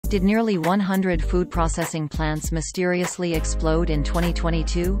Did nearly 100 food processing plants mysteriously explode in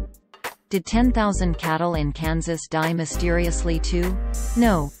 2022? Did 10,000 cattle in Kansas die mysteriously too?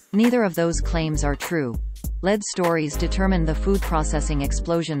 No, neither of those claims are true. Lead Stories determined the food processing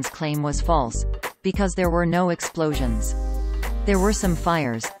explosions claim was false, because there were no explosions. There were some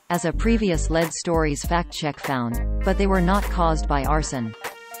fires, as a previous Lead Stories fact-check found, but they were not caused by arson.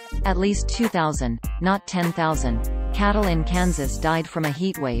 At least 2,000, not 10,000, cattle in Kansas died from a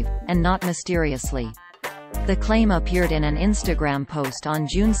heatwave, and not mysteriously. The claim appeared in an Instagram post on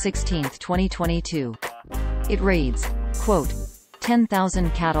June 16, 2022. It reads, quote,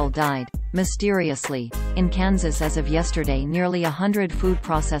 10,000 cattle died, mysteriously, in Kansas as of yesterday. Nearly 100 food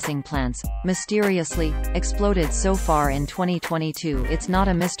processing plants, mysteriously, exploded so far in 2022. It's not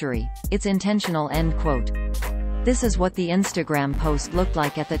a mystery, it's intentional, end quote. This is what the Instagram post looked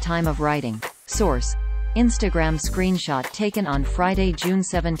like at the time of writing. Source: Instagram screenshot taken on Friday, June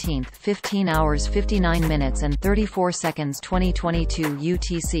 17, 15 hours 59 minutes and 34 seconds 2022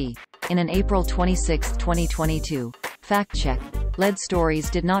 UTC, in an April 26, 2022. Fact check. Lead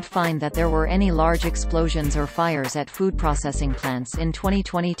Stories did not find that there were any large explosions or fires at food processing plants in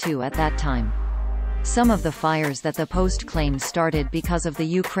 2022 at that time. Some of the fires that the Post claimed started because of the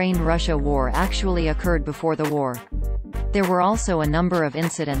Ukraine-Russia war actually occurred before the war. There were also a number of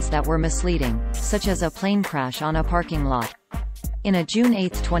incidents that were misleading, such as a plane crash on a parking lot. In a June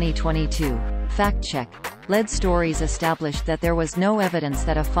 8, 2022, fact check, Lead Stories established that there was no evidence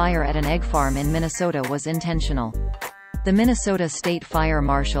that a fire at an egg farm in Minnesota was intentional. The Minnesota State Fire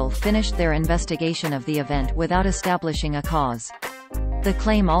Marshal finished their investigation of the event without establishing a cause. The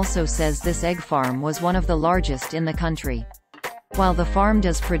claim also says this egg farm was one of the largest in the country. While the farm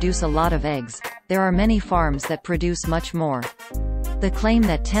does produce a lot of eggs, there are many farms that produce much more. The claim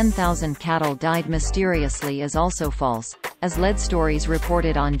that 10,000 cattle died mysteriously is also false, as Lead Stories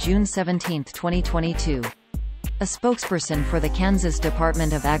reported on June 17, 2022. A spokesperson for the Kansas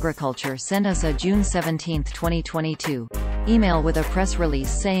Department of Agriculture sent us a June 17, 2022, email with a press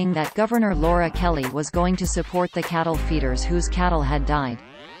release saying that Governor Laura Kelly was going to support the cattle feeders whose cattle had died.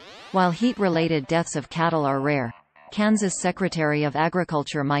 While heat-related deaths of cattle are rare, Kansas Secretary of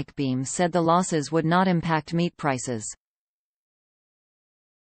Agriculture Mike Beam said the losses would not impact meat prices.